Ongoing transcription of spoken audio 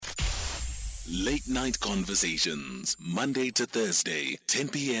Late Night Conversations, Monday to Thursday, 10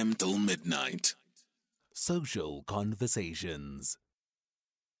 p.m. till midnight. Social Conversations.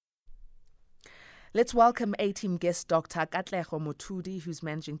 Let's welcome A-Team guest Dr. Katlego Mothudi, who's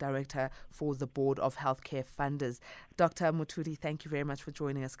Managing Director for the Board of Healthcare Funders. Dr. Mothudi, thank you very much for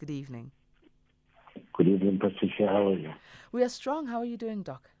joining us. Good evening. Good evening, Patricia. How are you? We are strong. How are you doing,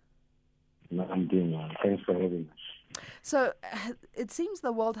 Doc? No, I'm doing well. Thanks for having us. So it seems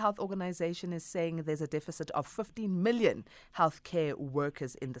the World Health Organization is saying there's a deficit of 15 million healthcare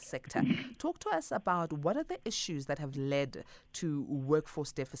workers in the sector. Talk to us about what are the issues that have led to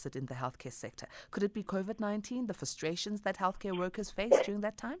workforce deficit in the healthcare sector. Could it be COVID-19, the frustrations that healthcare workers faced during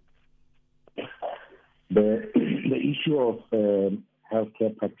that time? The issue of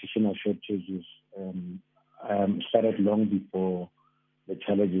healthcare practitioner shortages started long before the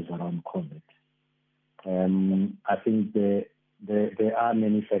challenges around COVID. I think there are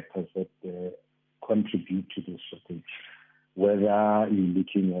many factors that contribute to this shortage, whether you're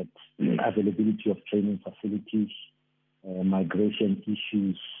looking at availability of training facilities, migration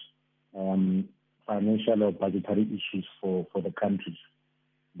issues, financial or budgetary issues for the countries.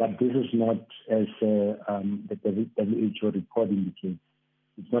 But this is not, as the WHO report indicates,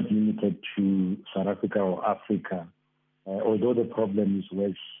 it's not limited to South Africa or Africa, although the problem is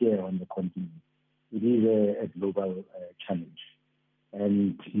well here on the continent. It is a global challenge.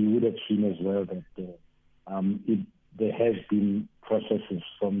 And you would have seen as well that there has been processes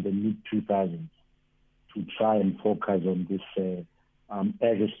from the mid-2000s to try and focus on this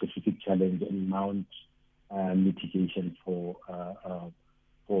as a specific challenge and mount mitigation for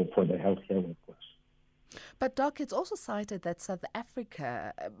the healthcare workforce. But, Doc, it's also cited that South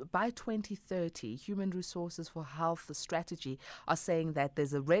Africa, by 2030, Human Resources for Health strategy are saying that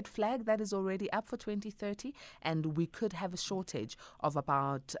there's a red flag that is already up for 2030, and we could have a shortage of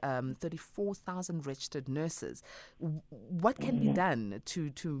about 34,000 registered nurses. What can be done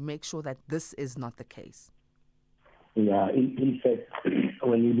to make sure that this is not the case? Yeah, in fact,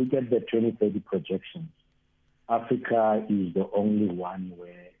 when you look at the 2030 projections, Africa is the only one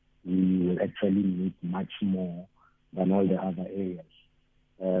where we will actually need much more than all the other areas.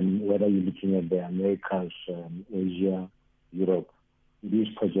 Whether you're looking at the Americas, Asia, Europe, it is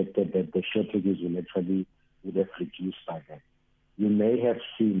projected that the shortages would have reduced by that. You may have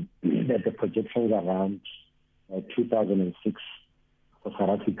seen that the projections around 2006 for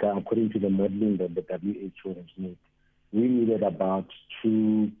South Africa, according to the modeling that the WHO has made, we needed about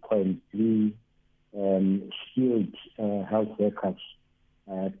 2.3 skilled health workers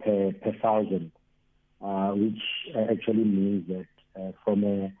per thousand, which actually means that from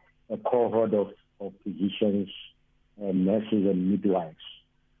a cohort of physicians, nurses, and midwives,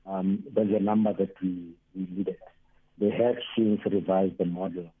 there's a number that we needed. They have since revised the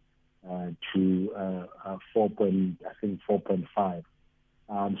model to 4.5.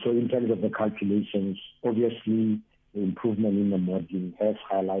 So in terms of the calculations, obviously the improvement in the modeling has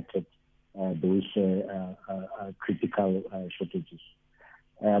highlighted those critical shortages.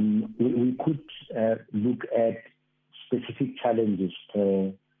 We could look at specific challenges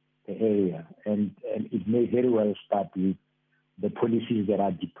per area, and it may very well start with the policies that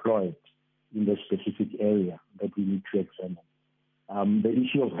are deployed in the specific area that we need to examine. The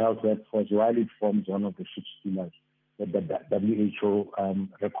issue of health workforce, while it forms one of the 6 pillars that the WHO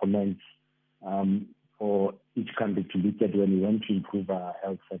recommends for each country to look at when we want to improve our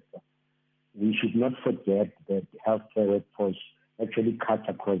health sector, we should not forget that healthcare workforce actually cuts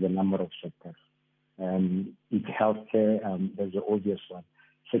across a number of sectors. It's healthcare, there's the obvious one.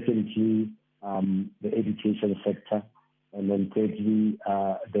 Secondly, the education sector. And then thirdly,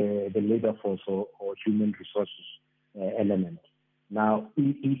 the labor force or human resources element. Now,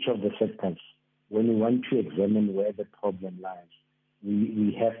 in each of the sectors, when we want to examine where the problem lies,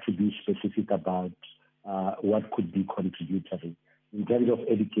 we have to be specific about what could be contributory. In terms of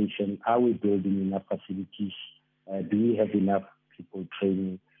education, are we building enough facilities? Do we have enough people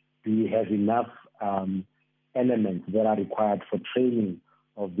training? Do we have enough elements that are required for training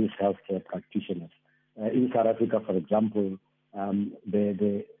of these healthcare practitioners? In South Africa, for example,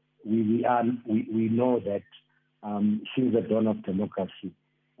 we know that since the dawn of democracy,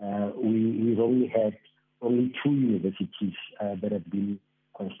 we've only had 2 universities that have been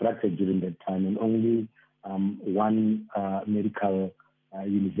constructed during that time, and only 1 medical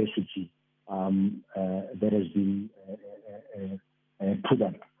university that has been put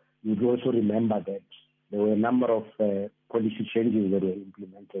up. You'd also remember that there were a number of policy changes that were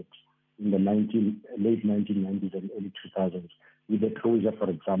implemented in the late 1990s and early 2000s, with the closure, for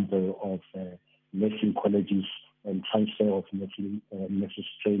example, of nursing colleges and transfer of nurses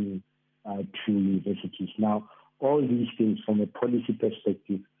training to universities. Now, all these things from a policy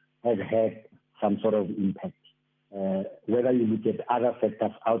perspective have had some sort of impact. Whether you look at other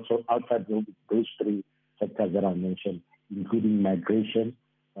factors outside those three sectors that I mentioned, including migration,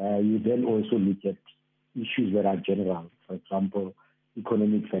 you then also look at issues that are general, for example,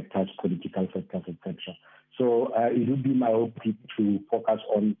 economic factors, political factors, etc. So it would be my hope to focus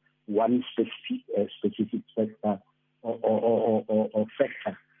on one specific sector or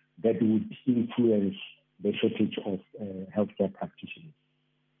factor that would influence the shortage of healthcare practitioners.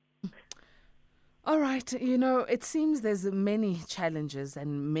 All right. It seems there's many challenges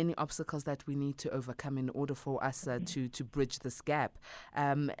and many obstacles that we need to overcome in order for us to bridge this gap.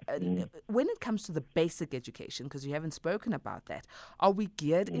 When it comes to the basic education, because you haven't spoken about that, are we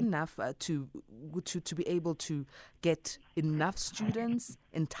geared enough to be able to get enough students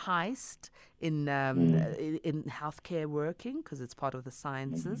enticed in healthcare working, because it's part of the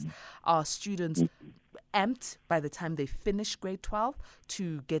sciences? Are students amped by the time they finish grade 12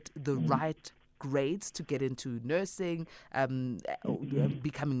 to get the right grades to get into nursing,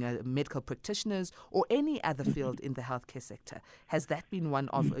 becoming medical practitioners, or any other field in the healthcare sector? Has that been one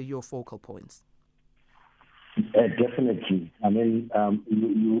of your focal points? Definitely. I mean,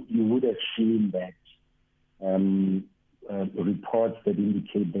 you would have seen that reports that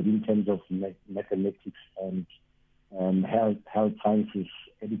indicate that in terms of mathematics and health sciences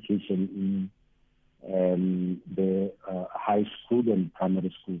education in the high school and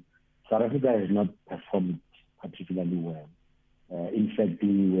primary school, South Africa has not performed particularly well. In fact,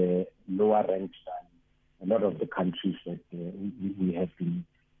 we were lower ranked than a lot of the countries that we have been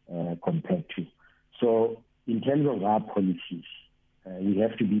compared to. So in terms of our policies, we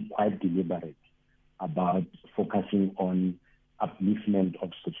have to be quite deliberate about focusing on upliftment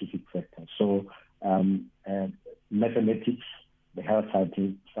of specific sectors. So mathematics, the health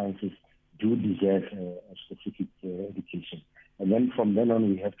sciences do deserve a specific education. And then from then on,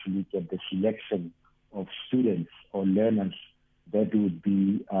 we have to look at the selection of students or learners that would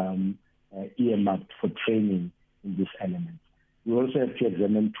be earmarked for training in this element. We also have to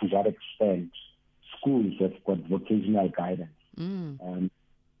examine to what extent schools have got vocational guidance,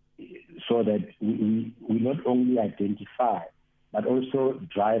 so that we not only identify but also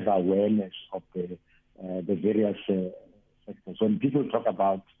drive awareness of the various sectors. When people talk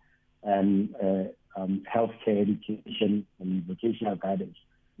about healthcare education and vocational guidance,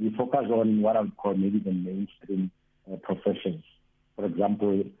 we focus on what I would call maybe the mainstream professions. For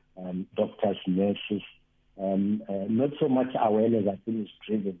example, doctors, nurses. Not so much awareness, I think, is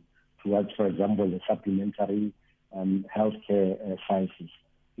driven towards, for example, the supplementary healthcare sciences,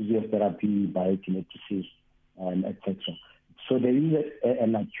 physiotherapy, biokinetics, etc. So there is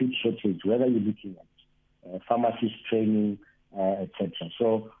an acute shortage, whether you're looking at pharmacist training, etc.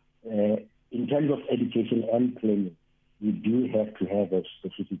 So in terms of education and planning, we do have to have a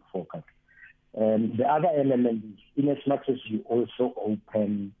specific focus. The other element is, in as much as you also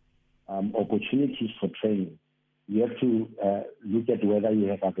open opportunities for training, you have to look at whether you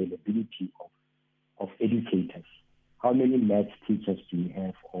have availability of educators. How many maths teachers do you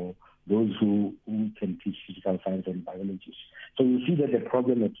have, or those who can teach physical science and biology? So you see that the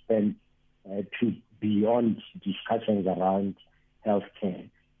problem extends to beyond discussions around healthcare,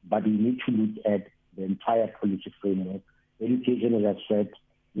 but we need to look at the entire policy framework. Education, as I've said,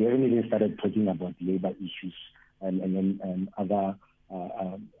 we haven't even started talking about labor issues and other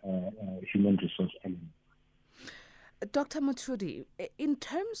human resource elements. Dr. Mothudi, in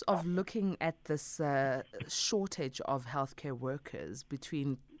terms of looking at this shortage of healthcare workers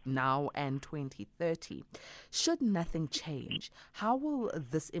between now and 2030, should nothing change, how will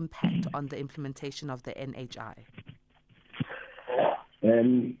this impact on the implementation of the NHI?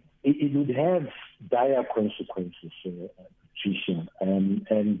 It would have dire consequences, Tricia.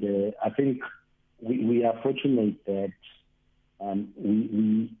 And I think we are fortunate that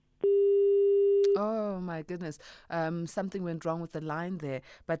we Oh, my goodness. Something went wrong with the line there.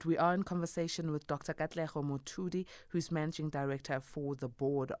 But we are in conversation with Dr. Katlego Mothudi, who's Managing Director for the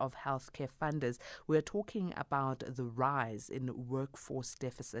Board of Healthcare Funders. We're talking about the rise in workforce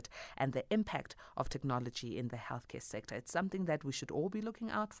deficit and the impact of technology in the healthcare sector. It's something that we should all be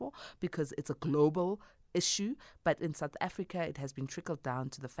looking out for because it's a global issue, but in South Africa it has been trickled down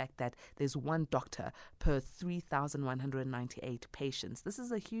to the fact that there's one doctor per 3,198 patients. This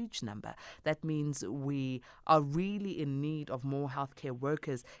is a huge number. That means we are really in need of more healthcare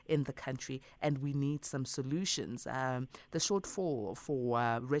workers in the country, and we need some solutions. The shortfall for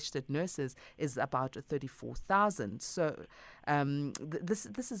registered nurses is about 34,000. So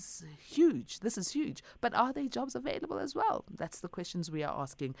This is huge. This is huge. But are there jobs available as well? That's the questions we are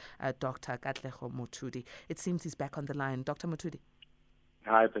asking Dr. Katlego Mothudi. It seems he's back on the line. Dr. Mothudi.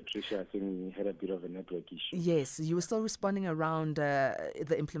 Hi, Patricia. I think we had a bit of a network issue. Yes, you were still responding around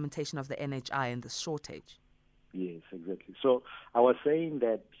the implementation of the NHI and the shortage. Yes, exactly. So I was saying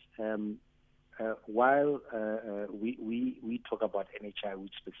that while we talk about NHI,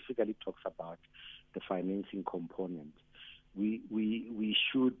 which specifically talks about the financing component, we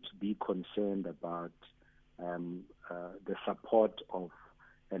should be concerned about the support of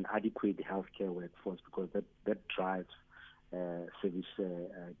an adequate healthcare workforce, because that drives service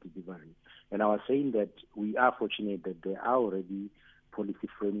delivery. And I was saying that we are fortunate that there are already policy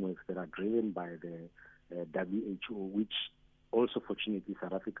frameworks that are driven by the WHO, which also fortunately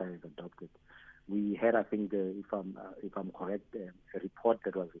South Africa has adopted. We had, I think, if I'm correct, a report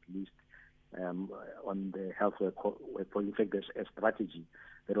that was released on the health workforce. In fact, there's a strategy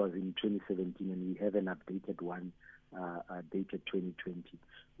that was in 2017, and we have an updated one dated 2020,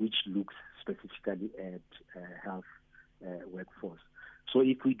 which looks specifically at health workforce. So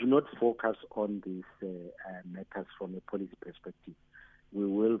if we do not focus on these matters from a policy perspective, we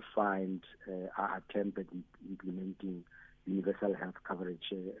will find our attempt at implementing universal health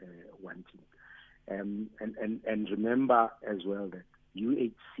coverage wanting. And remember as well that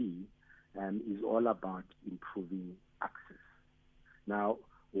UHC is all about improving access. Now,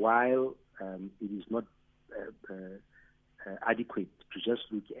 while it is not adequate to just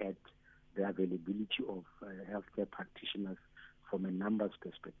look at the availability of healthcare practitioners from a numbers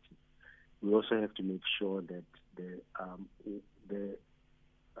perspective, we also have to make sure that the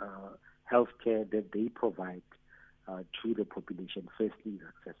healthcare that they provide to the population, firstly, is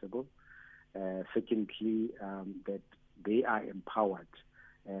accessible. Secondly, that they are empowered,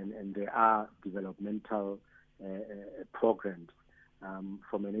 and there are developmental programs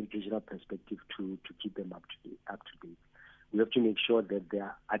from an educational perspective to keep them up to date. We have to make sure that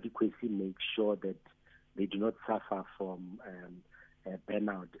their adequacy makes sure that they do not suffer from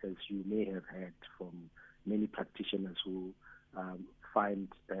burnout, as you may have heard from many practitioners who find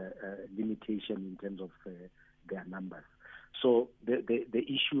limitation in terms of their numbers. So the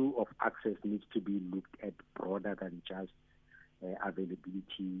issue of access needs to be looked at broader than just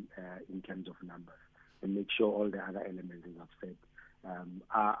availability in terms of numbers, and make sure all the other elements, as I've said,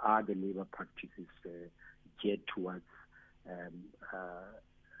 are the labor practices geared towards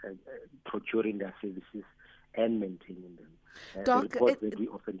procuring their services and maintaining them. Doc, the report that we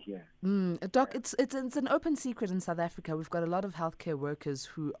often hear. Doc, it's an open secret in South Africa. We've got a lot of healthcare workers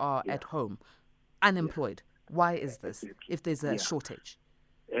who are at home, unemployed. Why is this, if there's a shortage?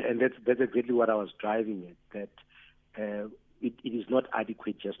 And that's exactly what I was driving at, that it is not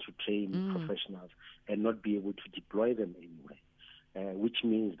adequate just to train professionals and not be able to deploy them anywhere, which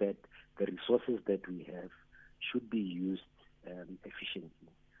means that the resources that we have should be used efficiently.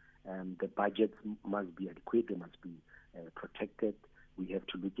 The budgets must be adequate, they must be protected. We have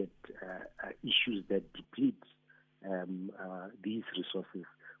to look at issues that deplete these resources,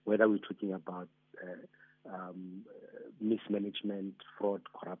 whether we're talking about mismanagement, fraud,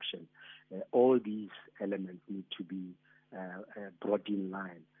 corruption. All these elements need to be brought in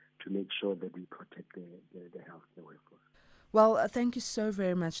line to make sure that we protect the healthcare workforce. Well, thank you so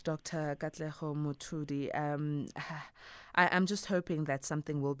very much, Dr. Katlego Mothudi. I'm just hoping that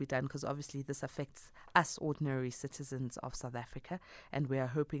something will be done, because obviously this affects us ordinary citizens of South Africa, and we are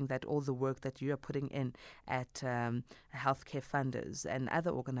hoping that all the work that you are putting in at healthcare funders and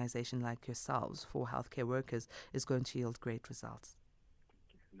other organizations like yourselves for healthcare workers is going to yield great results.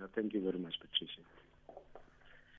 Thank you very much, Patricia.